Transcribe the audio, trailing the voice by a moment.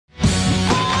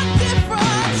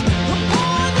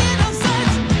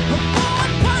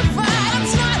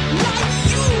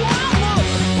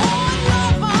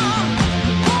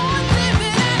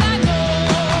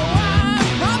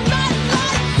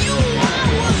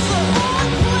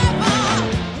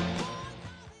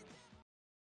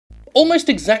Almost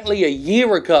exactly a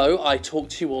year ago, I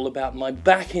talked to you all about my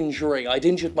back injury. I'd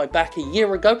injured my back a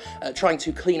year ago, trying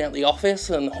to clean out the office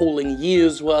and hauling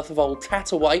years worth of old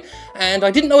tat away, and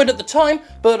I didn't know it at the time,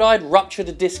 but I'd ruptured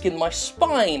a disc in my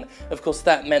spine. Of course,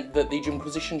 that meant that the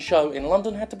Jimquisition show in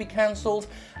London had to be cancelled,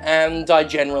 and I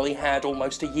generally had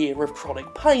almost a year of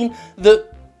chronic pain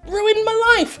that ruined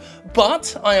my life.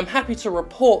 But I am happy to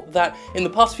report that in the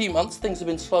past few months things have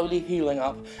been slowly healing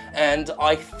up, and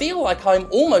I feel like I'm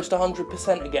almost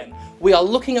 100% again. We are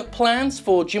looking at plans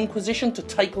for Jimquisition to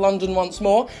take London once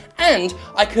more, and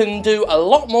I can do a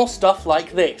lot more stuff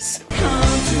like this.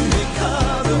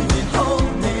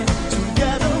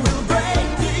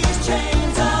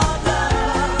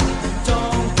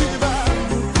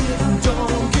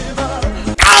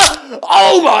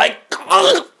 Oh my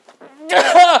God!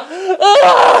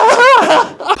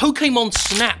 Pokemon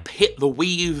Snap hit the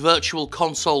Wii U Virtual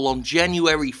Console on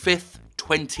January 5th,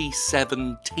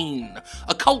 2017.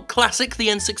 A cult classic, the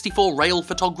N64 rail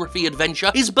photography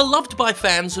adventure is beloved by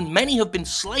fans and many have been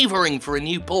slavering for a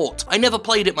new port. I never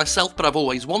played it myself, but I've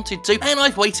always wanted to, and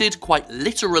I've waited quite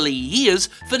literally years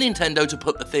for Nintendo to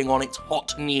put the thing on its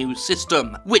hot new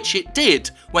system. Which it did,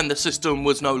 when the system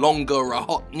was no longer a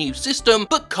hot new system,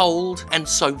 but cold and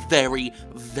so very,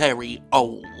 very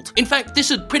old. In fact,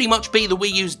 this would pretty much be the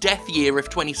Wii U's death year if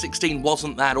 2016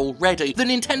 wasn't that already. The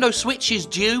Nintendo Switch is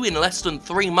due in less than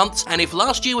 3 months, and if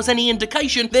last year was any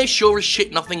indication, there's sure as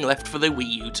shit nothing left for the Wii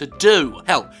U to do.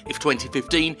 Hell, if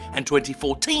 2015 and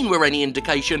 2014 were any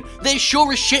indication, there's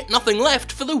sure as shit nothing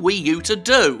left for the Wii U to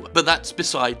do. But that's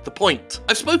beside the point.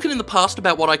 I've spoken in the past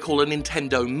about what I call a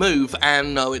Nintendo move,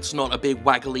 and no, it's not a big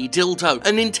waggly dildo.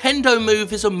 A Nintendo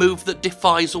move is a move that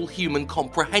defies all human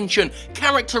comprehension,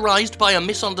 characterized by a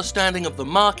misunderstanding of the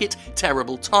market,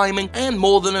 terrible timing, and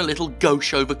more than a little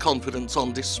gauche overconfidence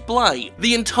on display.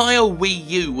 The entire Wii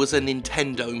U was a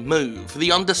Nintendo move.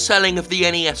 The underselling of the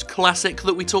NES Classic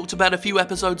that we talked about a few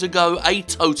episodes ago, a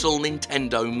total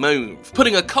Nintendo move.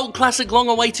 Putting a cult classic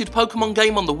long-awaited Pokemon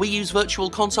game on the Wii U's Virtual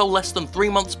Console less than 3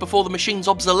 months before the machine's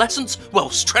obsolescence? Well,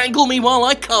 strangle me while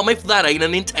I come if that ain't a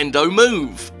Nintendo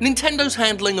move. Nintendo's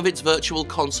handling of its Virtual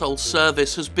Console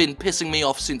service has been pissing me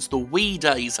off since the Wii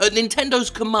days. At Nintendo's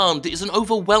command is an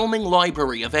overwhelming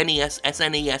library of NES,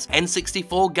 SNES,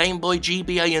 N64, Game Boy,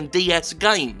 GBA, and DS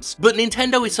games. But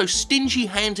Nintendo is so stingy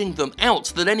handing them out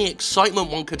that any excitement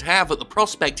one could have at the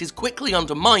prospect is quickly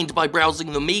undermined by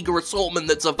browsing the meagre assortment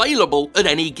that's available at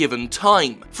any given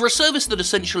time. For a service that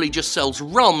essentially just sells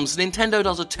ROMs, Nintendo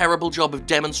does a terrible job of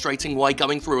demonstrating why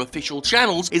going through official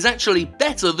channels is actually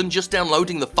better than just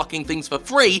downloading the fucking things for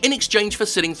free in exchange for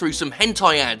sitting through some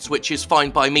hentai ads, which is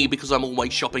fine by me because I'm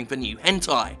always shopping for new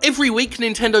hentai. Every week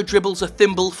Nintendo dribbles a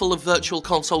thimbleful of Virtual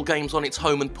Console games on its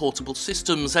home and portable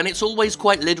systems, and it's always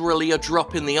quite literally a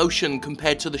drop in the ocean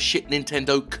compared to the shit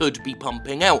Nintendo could be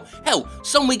pumping out. Hell,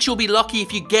 some weeks you'll be lucky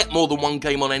if you get more than one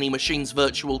game on any machine's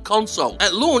Virtual Console.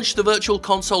 At launch, the Virtual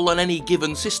Console on any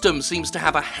given system seems to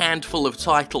have a handful of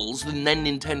titles, and then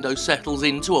Nintendo settles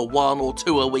into a 1 or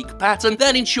 2 a week pattern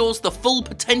that ensures the full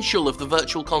potential of the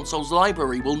Virtual Console's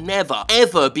library will never,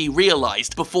 ever be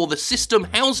realised before the system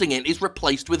housing it is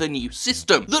replaced with a new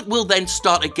system that will then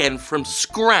start again from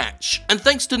scratch. And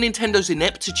thanks to Nintendo's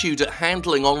ineptitude at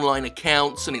handling online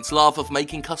accounts and its love of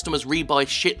making customers rebuy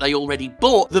shit they already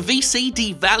bought, the VC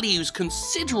devalues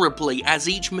considerably as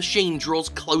each machine draws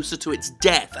closer to its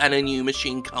death and a new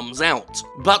machine comes out.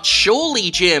 But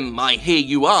surely, Jim, I hear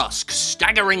you ask,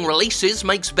 staggering releases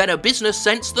makes better business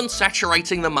sense than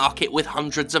saturating the market with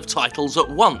hundreds of titles at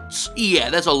once. Yeah,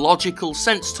 there's a logical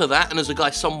sense to that, and as a guy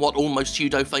somewhat almost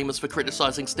pseudo-famous for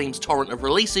criticising Steam's torrent of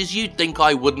releases, you'd think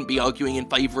I wouldn't be arguing in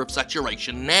favour of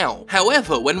saturation now.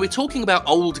 However, when we're talking about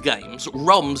old games,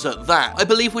 ROMs at that, I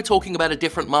believe we're talking about a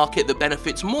different market that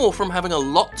benefits more from having a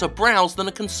lot to browse than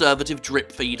a conservative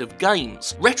drip feed of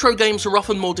games. Retro games are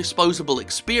often more disposable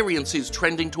experiences,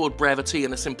 trending toward brevity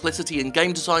and a simplicity in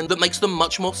game design that makes them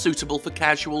much more suitable for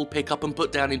casual pick-up and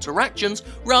put-down interactions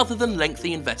rather than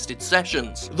lengthy invested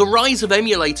sessions. The rise of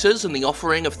emulators and the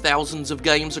offering of thousands of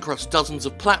games across dozens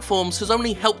of platforms has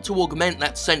only helped to augment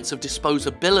that sense of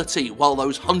disposability, while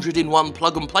those 100-in-1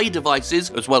 plug-and-play devices,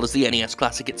 as well as the NES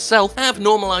Classic itself, have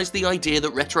normalised the idea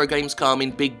that retro games come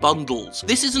in big bundles.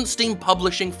 This isn't Steam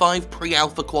publishing 5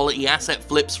 pre-alpha quality asset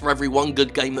flips for every one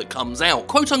good game that comes out.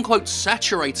 Quote-unquote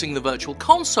saturating the Virtual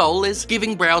Console is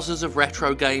giving browsers of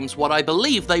retro games what I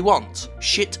believe they want: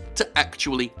 shit to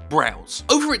actually browse.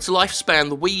 Over its lifespan,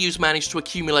 the Wii U's managed to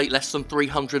accumulate less than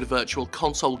 300 virtual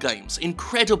console games.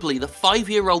 Incredibly, the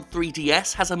 5-year-old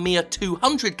 3DS has a mere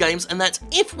 200 games, and that's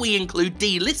if we include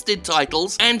delisted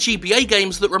titles and GBA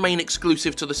games that remain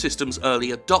exclusive to the system's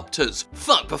early adopters.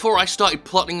 Fuck, before I started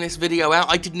plotting this video out,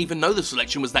 I didn't even know the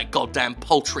selection was that goddamn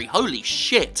paltry. Holy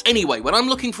shit. Anyway, when I'm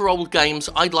looking for old games,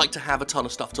 I'd like to have a ton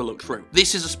of stuff to look through.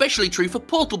 This is especially true for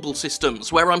portable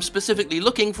systems, where I'm specifically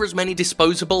looking for as many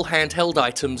disposable handheld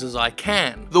items as I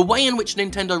can. The way in which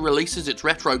Nintendo releases its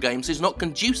retro games is not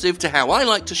conducive to how I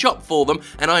like to shop for them,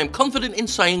 and I am confident in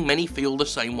saying many feel the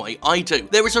same way I do.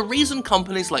 There is a reason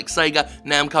companies like Sega,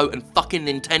 Namco, and fucking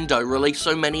Nintendo release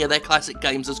so many of their classic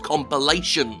games as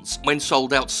compilations when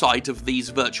sold outside of these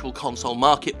virtual console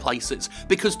marketplaces,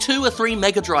 because 2 or 3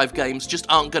 Mega Drive games just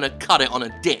aren't gonna cut it on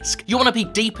a disc. You wanna be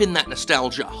deep in that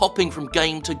nostalgia, hopping from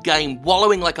game to game,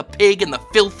 wallowing like a pig in the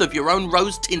filth of your own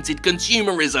rose-tinted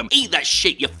consumerism. Eat that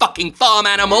shit, you fucking farm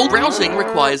animal! Browsing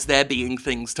requires there being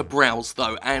things to browse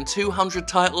though, and 200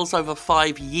 titles over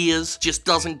 5 years just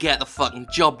doesn't get the fucking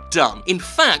job done. In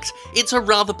fact, it's a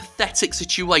rather pathetic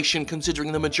situation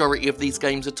considering the majority of these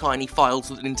games are tiny files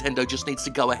that Nintendo just needs to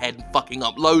go ahead and fucking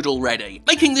upload already.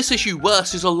 Making this issue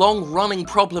worse is a long-running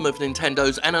problem of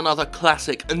Nintendo's and another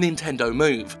classic Nintendo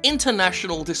move: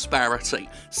 international disparity.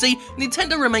 See,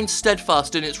 Nintendo remains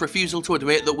steadfast in its refusal to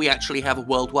admit that we actually have a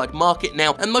worldwide market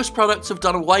now, and most products have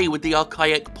done away with the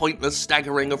archaic, pointless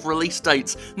staggering of release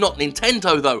dates. Not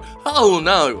Nintendo though. Oh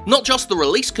no. Not just the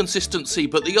release consistency,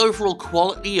 but the overall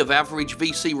quality of average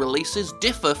VC releases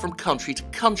differ from country to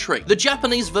country. The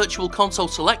Japanese virtual console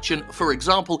selection, for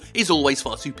example, is always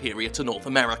far superior to North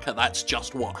America. That's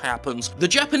just what happens. The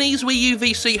Japanese Wii U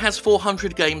VC has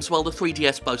 400 games, while the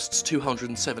 3DS boasts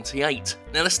 278.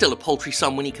 Now, that's still a paltry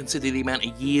sum when you consider the amount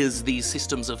of years these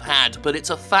systems have had, but it's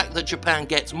a fact that Japan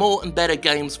gets more and better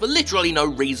games for literally no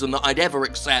reason that I'd ever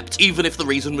accept, even if the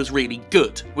reason was really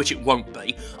good, which it won't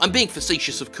be. I'm being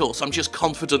facetious, of course. I'm just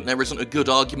confident there isn't a good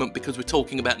argument because we're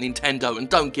talking about Nintendo, and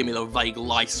don't give me the vague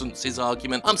licenses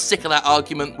argument. I'm sick of that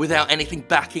argument without anything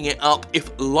backing it up.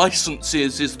 If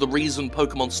licenses is the reason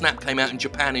Pokemon Snap came out in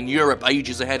Japan and Europe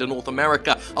ages ahead of North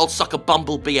America, I'll suck a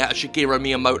bumblebee out of Shigeru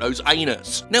Miyamoto's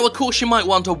anus. Now, of course, you might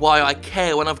wonder why I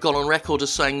care when I've gone on record as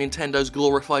saying Nintendo's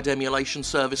glorified emulation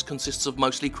service consists of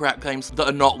mostly crap games that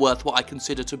are not worth what I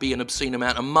consider to be an obscene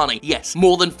amount of money. Yes,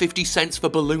 more than 50 cents for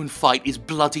Balloon Fight is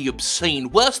bloody obscene,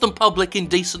 worse than public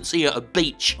indecency at a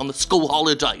beach on the school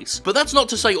holidays. But that's not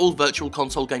to say all virtual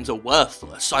console games are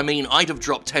worthless. I mean, I'd have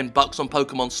dropped 10 bucks on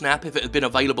Pokemon Snap if it had been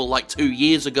available like 2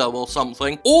 years ago or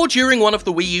something, or during one of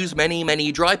the Wii U's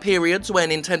many dry periods where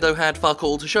Nintendo had fuck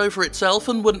all to show for itself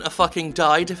and wouldn't have fucking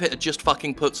died if it had just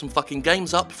fucking put some fucking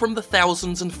games up from the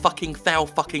thousands and fucking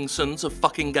thou-fucking-sons of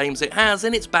fucking games it has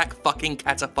in its back fucking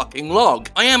cata-fucking log.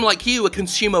 I am, like you, a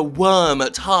consumer worm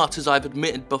at heart, as I've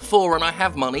admitted before, and I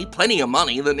have money, plenty of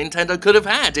money, that Nintendo could have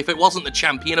had if it wasn't the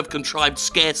champion of contrived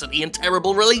scarcity and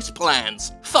terrible release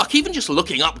plans. Fuck, even just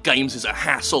looking up games is a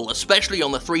hassle, especially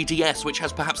on the 3DS, which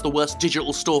has perhaps the worst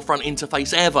digital storefront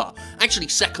interface ever. Actually,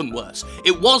 second worst.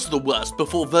 It was the worst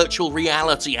before virtual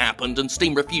reality happened and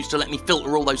Steam refused to let me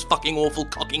filter all those fucking awful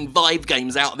cocking Vive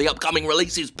games out of the upcoming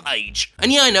releases page.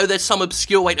 And yeah, I know there's some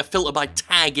obscure way to filter by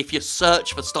tag if you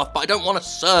search for stuff, but I don't want to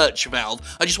search, Valve.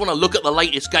 I just want to look at the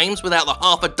latest games without the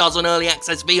half a dozen early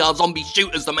access VR zombie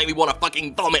shooters that make me want to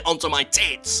fucking vomit onto my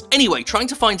tits. Anyway, trying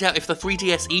to find out if the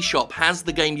 3DS eShop has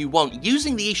the game you want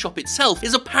using the eShop itself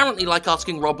is apparently like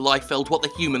asking Rob Liefeld what the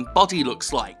human body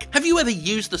looks like. Have you ever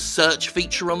used the search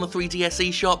feature on the 3DS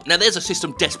eShop? Now, there's a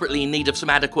system desperately in need of some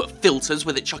adequate filters,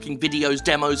 with it chucking videos,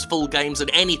 demos, full games, and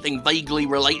anything vaguely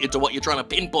related to what you're trying to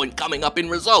pinpoint coming up in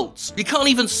results. You can't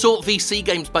even sort VC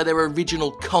games by their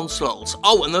original consoles.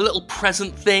 Oh, and the little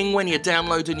present thing when you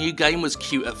download a new game was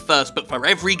cute at first, but for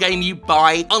every game you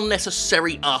buy,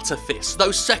 unnecessary artifice.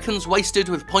 Those seconds wasted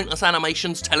with pointless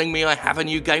animations telling me I have a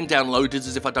new game downloaded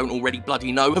as if I don't already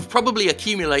bloody know, have probably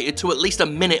accumulated to at least a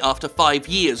minute after 5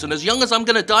 years, and as young as I'm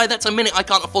gonna die, that's a minute I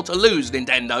can't afford to lose,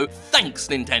 Nintendo. Thanks,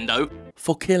 Nintendo,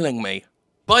 for killing me.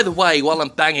 By the way, while I'm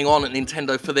banging on at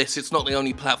Nintendo for this, it's not the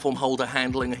only platform holder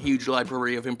handling a huge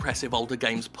library of impressive older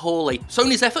games poorly.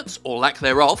 Sony's efforts, or lack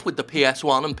thereof, with the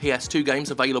PS1 and PS2 games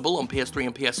available on PS3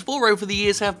 and PS4 over the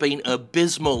years have been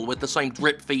abysmal, with the same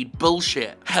drip feed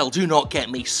bullshit. Hell, do not get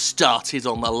me started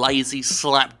on the lazy,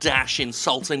 slapdash,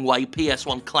 insulting way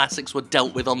PS1 classics were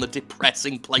dealt with on the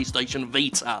depressing PlayStation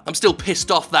Vita. I'm still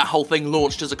pissed off that whole thing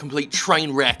launched as a complete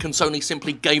train wreck, and Sony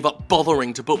simply gave up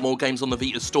bothering to put more games on the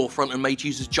Vita's storefront and made use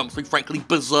users jump through frankly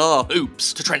bizarre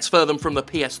hoops to transfer them from the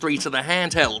PS3 to the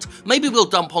handheld. Maybe we'll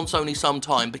dump on Sony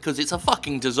sometime because it's a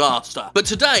fucking disaster. But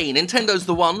today, Nintendo's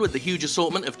the one with the huge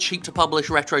assortment of cheap-to-publish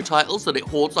retro titles that it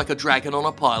hoards like a dragon on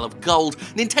a pile of gold.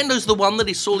 Nintendo's the one that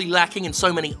is sorely lacking in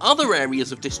so many other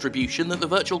areas of distribution that the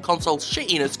Virtual Console's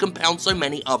shittiness compounds so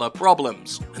many other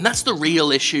problems. And that's the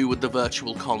real issue with the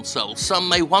Virtual Console. Some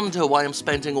may wonder why I'm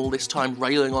spending all this time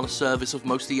railing on a service of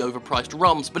mostly overpriced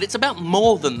ROMs, but it's about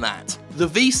more than that. The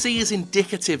VC is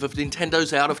indicative of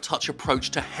Nintendo's out-of-touch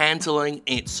approach to handling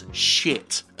its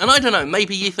shit. And I don't know,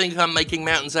 maybe you think I'm making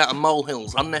mountains out of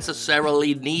molehills,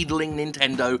 unnecessarily needling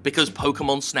Nintendo because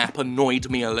Pokemon Snap annoyed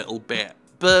me a little bit.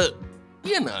 But,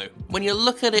 you know, when you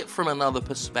look at it from another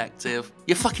perspective,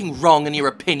 you're fucking wrong and your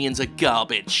opinions are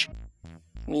garbage.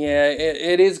 Yeah,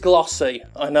 it is glossy.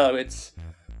 I know, it's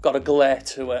got a glare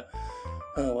to it.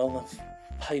 Oh well, I've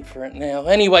paid for it now.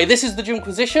 Anyway, this is the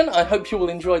Jimquisition. I hope you all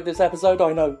enjoyed this episode.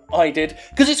 I know I did,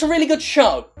 because it's a really good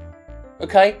show.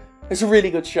 Okay? It's a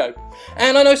really good show.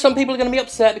 And I know some people are going to be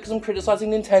upset because I'm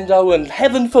criticising Nintendo, and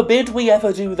heaven forbid we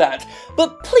ever do that.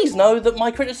 But please know that my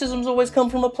criticisms always come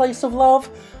from a place of love.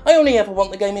 I only ever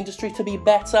want the game industry to be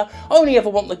better. I only ever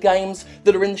want the games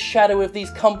that are in the shadow of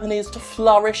these companies to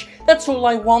flourish. That's all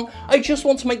I want. I just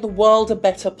want to make the world a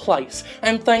better place.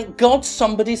 And thank God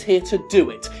somebody's here to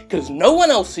do it, because no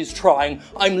one else is trying.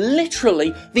 I'm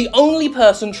literally the only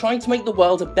person trying to make the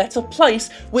world a better place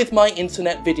with my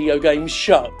internet video game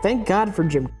show. Thank God for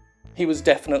Jim. He was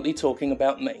definitely talking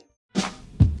about me.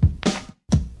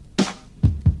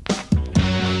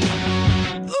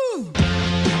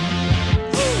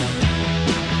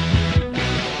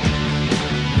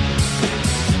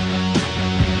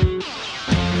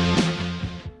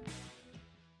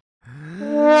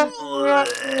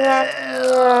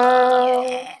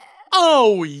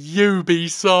 Oh,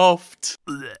 Ubisoft!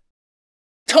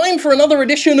 Time for another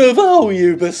edition of Oh,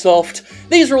 Ubisoft!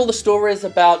 These are all the stories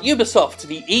about Ubisoft,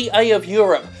 the EA of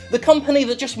Europe, the company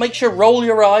that just makes you roll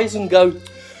your eyes and go,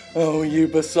 oh,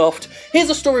 Ubisoft. Here's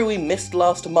a story we missed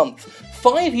last month.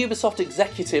 5 Ubisoft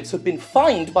executives have been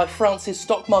fined by France's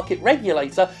stock market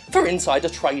regulator for insider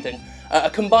trading. A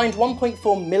combined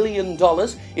 $1.4 million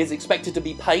is expected to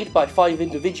be paid by 5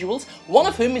 individuals, one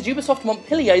of whom is Ubisoft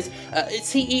Montpellier's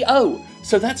CEO.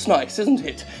 So that's nice, isn't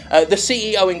it? The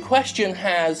CEO in question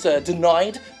has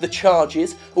denied the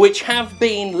charges, which have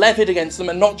been levied against them,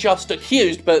 and not just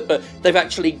accused, but they've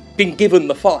actually been given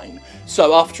the fine.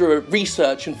 So after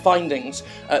research and findings,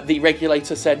 the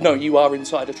regulator said, no, you are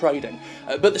insider trading.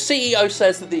 But the CEO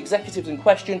says that the executives in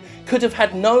question could have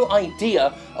had no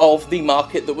idea of the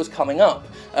market that was coming up.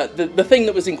 The thing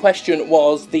that was in question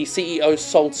was the CEO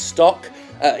sold stock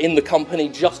in the company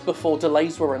just before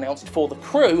delays were announced for The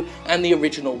Crew and the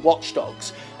original Watch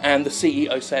Dogs. And the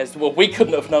CEO says, well, we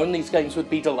couldn't have known these games would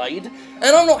be delayed.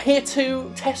 And I'm not here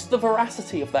to test the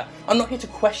veracity of that. I'm not here to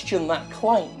question that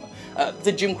claim.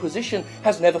 The Jimquisition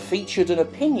has never featured an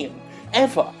opinion,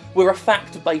 ever. We're a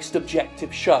fact-based,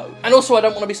 objective show. And also, I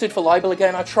don't want to be sued for libel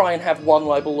again. I try and have one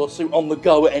libel lawsuit on the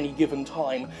go at any given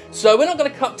time. So we're not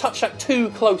going to touch that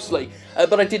too closely,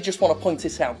 but I did just want to point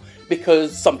this out,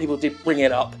 because some people did bring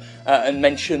it up and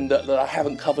mention that I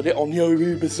haven't covered it on Yo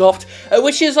Ubisoft,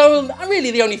 which is really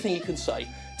the only thing you can say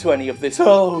to any of this.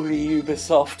 Oh,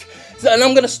 Ubisoft. And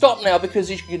I'm going to stop now because,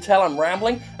 as you can tell, I'm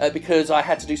rambling because I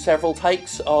had to do several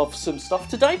takes of some stuff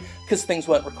today because things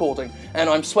weren't recording. And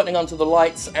I'm sweating under the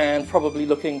lights and probably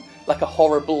looking like a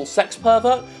horrible sex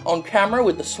pervert on camera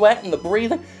with the sweat and the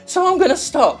breathing. So I'm going to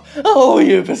stop. Oh,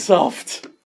 Ubisoft.